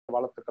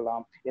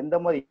வளர்த்துக்கலாம், எந்த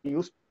மாதிரி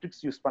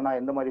ட்ரிக்ஸ் யூஸ் பண்ணா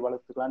எந்த மாதிரி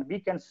வளர்த்துக்கலாம், we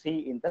can see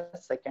in the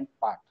second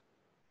part.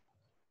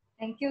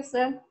 Thank you,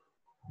 sir.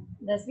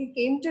 Thus, we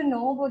came to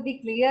know about the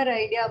clear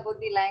idea about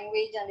the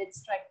language and its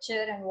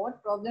structure and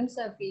what problems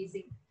are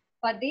facing.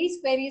 For these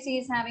queries, he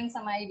is having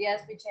some ideas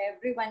which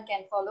everyone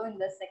can follow in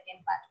the second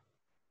part.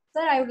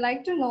 Sir, I would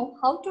like to know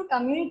how to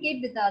communicate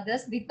with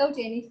others without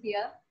any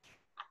fear.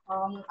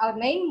 Our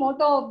main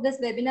motto of this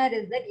webinar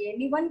is that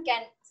anyone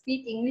can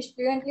speak English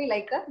fluently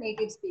like a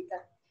native speaker.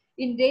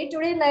 In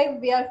day-to-day life,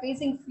 we are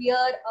facing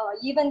fear,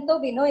 even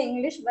though we know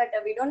English, but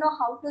we don't know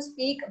how to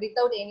speak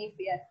without any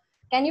fear.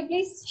 Can you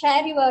please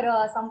share your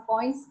some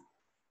points?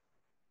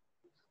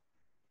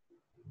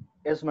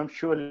 Yes, ma'am,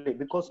 surely.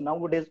 Because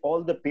nowadays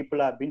all the people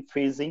have been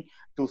facing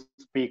to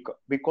speak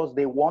because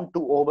they want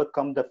to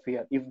overcome the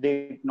fear. If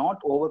they not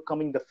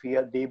overcoming the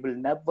fear, they will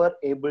never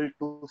able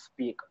to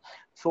speak.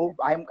 So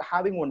I'm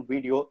having one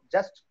video.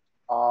 Just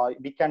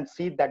we can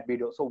see that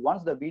video. So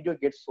once the video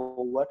gets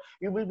over,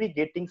 you will be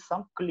getting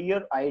some clear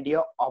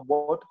idea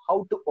about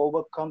how to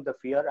overcome the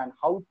fear and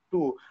how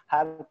to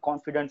have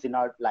confidence in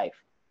our life.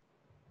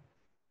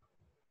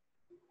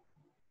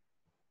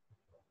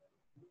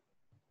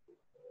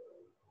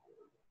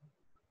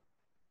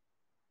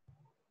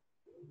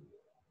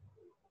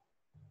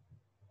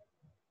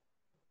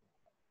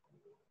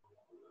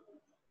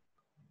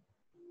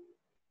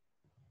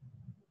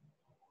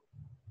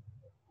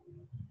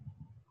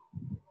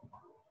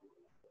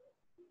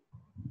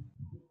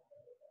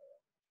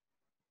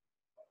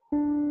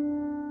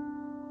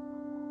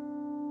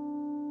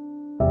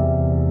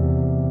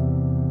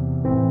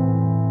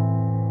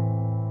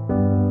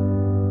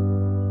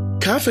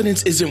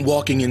 Confidence isn't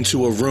walking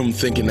into a room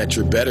thinking that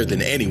you're better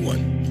than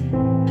anyone.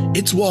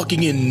 It's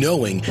walking in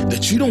knowing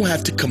that you don't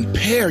have to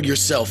compare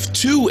yourself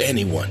to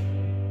anyone.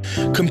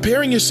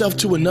 Comparing yourself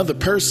to another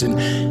person,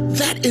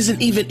 that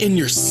isn't even in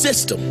your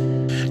system.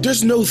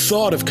 There's no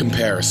thought of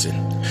comparison.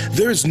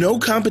 There is no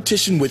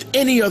competition with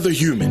any other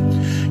human.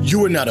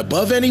 You are not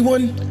above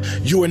anyone.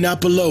 You are not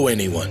below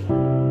anyone.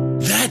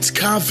 That's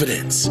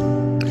confidence.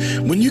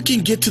 When you can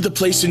get to the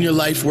place in your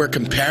life where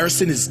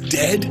comparison is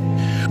dead,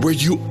 where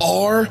you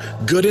are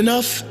good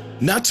enough,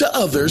 not to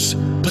others,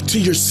 but to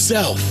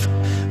yourself,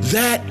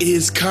 that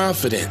is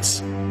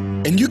confidence.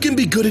 And you can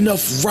be good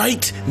enough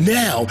right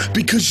now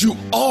because you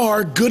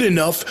are good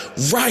enough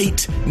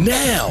right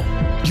now.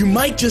 You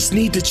might just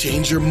need to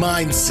change your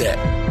mindset.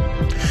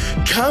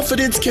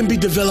 Confidence can be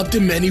developed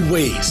in many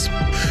ways.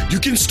 You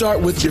can start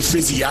with your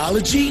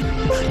physiology,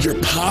 your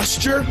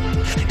posture.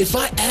 If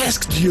I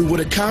asked you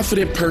what a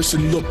confident person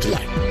looked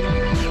like,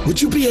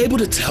 would you be able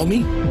to tell me?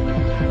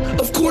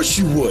 Of course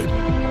you would.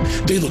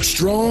 They look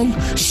strong,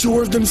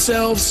 sure of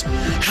themselves.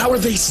 How are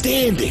they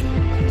standing?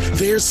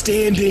 They're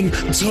standing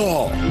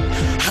tall.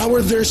 How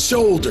are their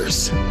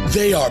shoulders?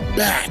 They are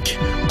back,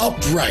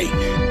 upright.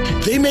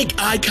 They make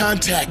eye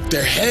contact.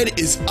 Their head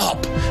is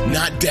up,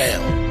 not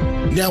down.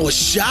 Now, a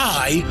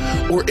shy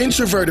or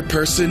introverted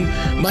person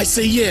might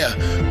say, yeah,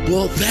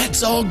 well,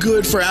 that's all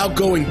good for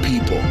outgoing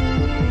people,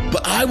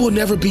 but I will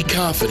never be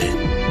confident.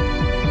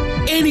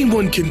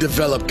 Anyone can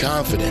develop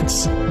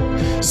confidence.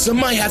 Some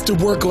might have to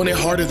work on it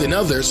harder than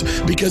others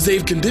because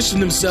they've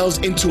conditioned themselves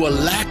into a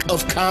lack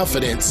of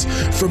confidence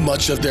for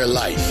much of their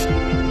life.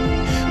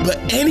 But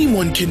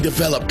anyone can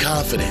develop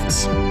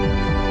confidence.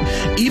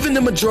 Even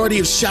the majority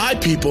of shy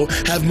people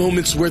have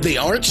moments where they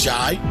aren't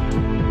shy,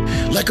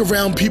 like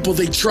around people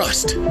they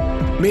trust,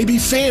 maybe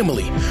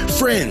family,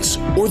 friends,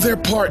 or their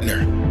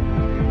partner.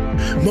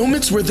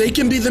 Moments where they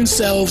can be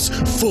themselves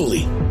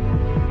fully.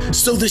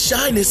 So the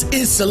shyness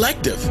is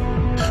selective,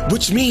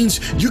 which means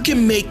you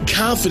can make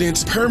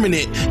confidence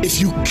permanent if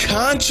you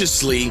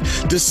consciously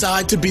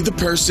decide to be the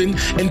person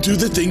and do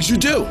the things you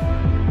do.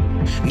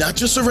 Not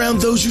just around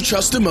those you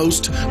trust the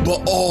most,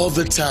 but all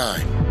the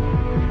time.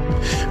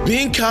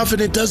 Being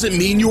confident doesn't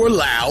mean you're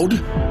loud.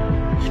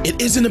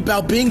 It isn't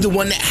about being the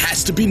one that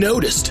has to be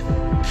noticed.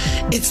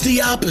 It's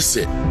the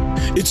opposite.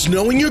 It's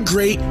knowing you're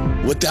great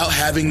without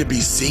having to be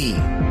seen.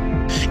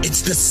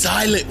 It's the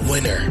silent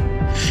winner.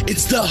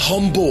 It's the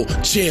humble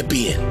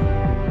champion.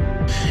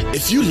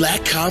 If you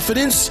lack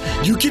confidence,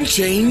 you can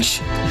change.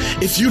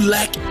 If you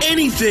lack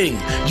anything,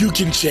 you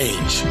can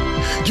change.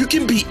 You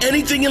can be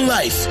anything in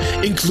life,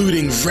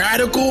 including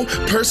radical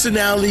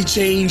personality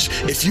change,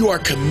 if you are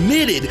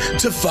committed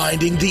to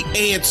finding the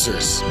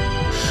answers.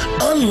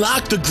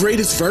 Unlock the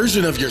greatest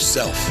version of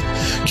yourself,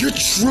 your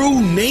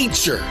true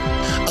nature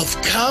of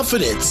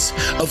confidence,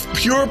 of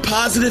pure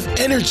positive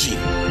energy.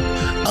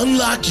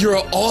 Unlock your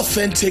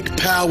authentic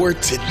power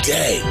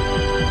today.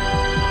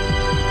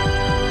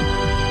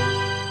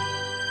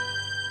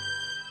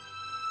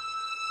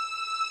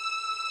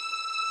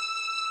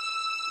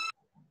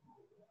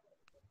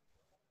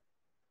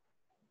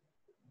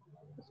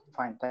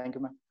 Fine, thank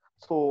you, ma'am.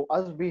 So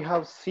as we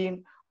have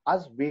seen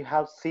as we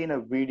have seen a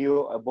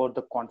video about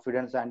the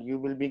confidence, and you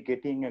will be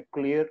getting a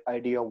clear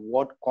idea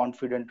what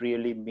confident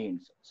really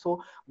means.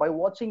 So by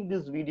watching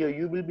this video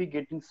you will be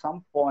getting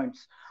some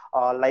points,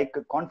 like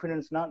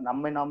confidence na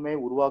namme namme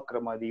உருவாக்குற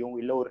மாதிரியும்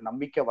இல்ல ஒரு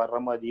நம்பிக்கை வர்ற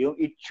மாதிரியும்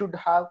it should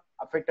have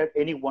affected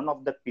any one of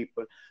the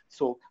people.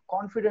 So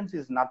confidence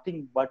is nothing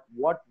but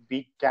what we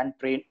can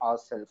train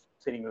ourselves,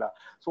 சரிங்களா?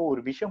 So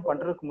ஒரு விஷயம்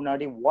பண்றதுக்கு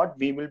முன்னாடி what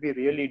we will be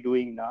really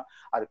doing na,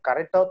 அது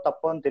கரெக்டா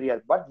தப்பான்னு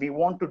தெரியாது, but we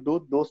want to do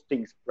those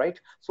things, right?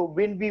 So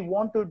when we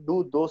want to do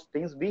those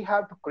things we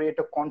have to create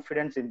a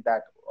confidence in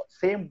that.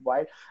 Same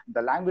while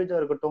the language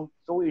இருக்கட்டும்,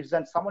 so it's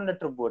a seven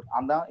letter word,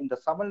 and in the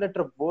seven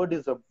letter word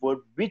is a word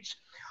which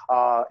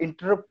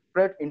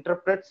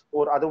interprets,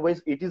 or otherwise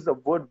it is a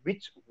word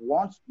which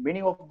wants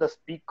many of the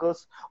speakers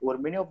or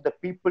many of the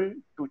people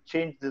to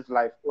change this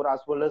life, or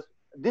as well as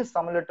this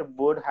simulated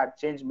word had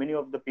changed many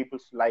of the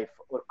people's life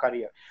or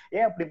career.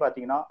 ஏன் அப்படி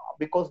பாத்தீங்கன்னா,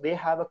 because they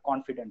have a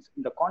confidence.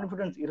 இந்த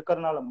confidence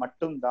இருக்கறனால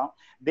மட்டும்தான்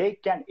they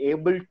can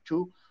able to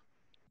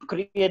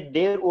create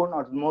their own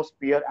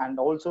atmosphere, and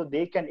also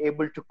they can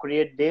able to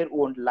create their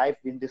own life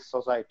in this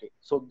society.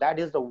 So that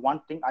is the one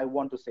thing I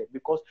want to say,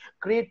 because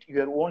create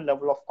your own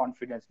level of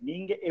confidence.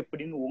 நீங்க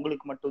எப்படின்னு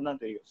உங்களுக்கு மட்டும்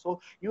தான் தெரியும். So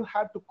you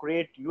have to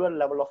create your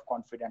level of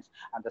confidence.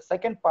 And the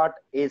second part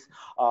is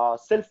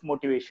self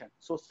motivation.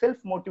 So self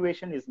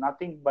motivation is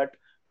nothing but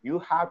you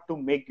have to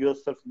make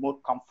yourself more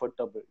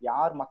comfortable.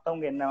 யார்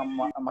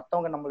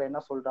மத்தவங்க நம்மள என்ன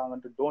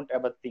சொல்றாங்கன்னு don't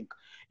ever think.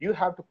 You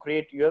have to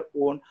create your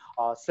own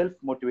self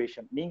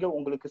motivation. நீங்க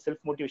உங்களுக்கு self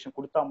motivation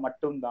கொடுத்தா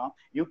மட்டும்தான்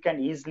you can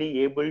easily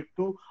able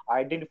to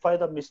identify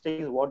the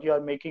mistakes what you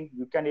are making,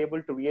 you can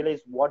able to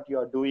realize what you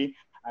are doing,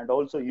 and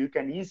also you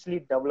can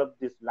easily develop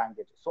this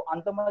language. So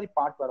அந்த மாதிரி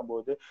part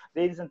வரும்போது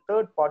there is a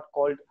third part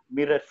called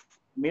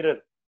mirror,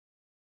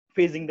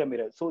 facing the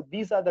mirror. So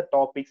these are the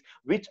topics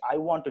which I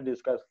want to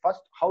discuss.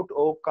 First, how to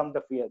overcome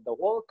the fear. The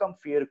overcome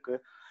fear க்கு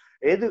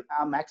எது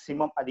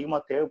maximum அதிகமா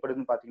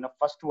தேவைப்படுதுன்னு பாத்தீங்கன்னா,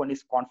 first one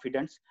is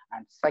confidence,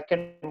 and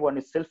second one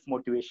is self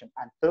motivation,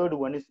 and third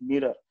one is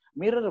mirror.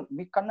 Mirror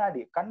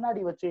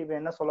கண்ணாடி வச்சு இவன்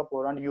என்ன சொல்ல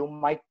போறான்னு you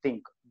might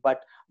think, but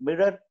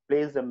mirror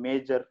plays a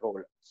major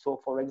role. So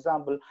for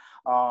example,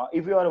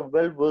 if you are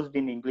well versed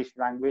in English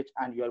language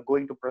and you are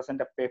going to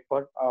present a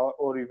paper,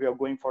 or if you are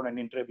going for an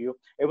interview,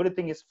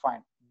 everything is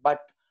fine,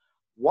 but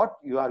what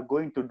you are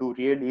going to do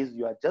really is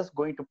you are just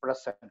going to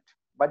present,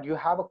 but you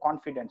have a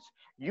confidence.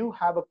 You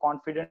have a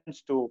confidence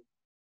to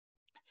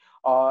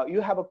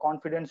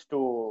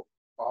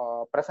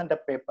present a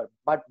paper,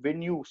 but when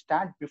you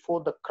stand before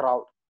the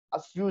crowd,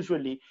 as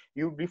usually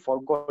you'll be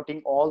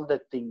forgetting all the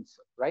things,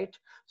 right?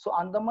 So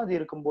அந்த மாதிரி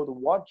இருக்கும்போது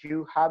what you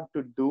have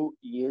to do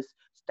is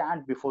stand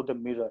before the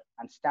mirror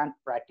and stand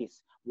practice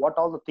what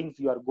all the things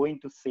you are going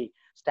to say.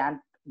 Stand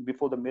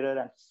before the mirror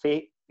and say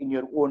in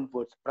your own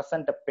words,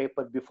 present a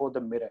paper before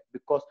the mirror,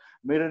 because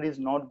mirror is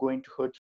not going to hurt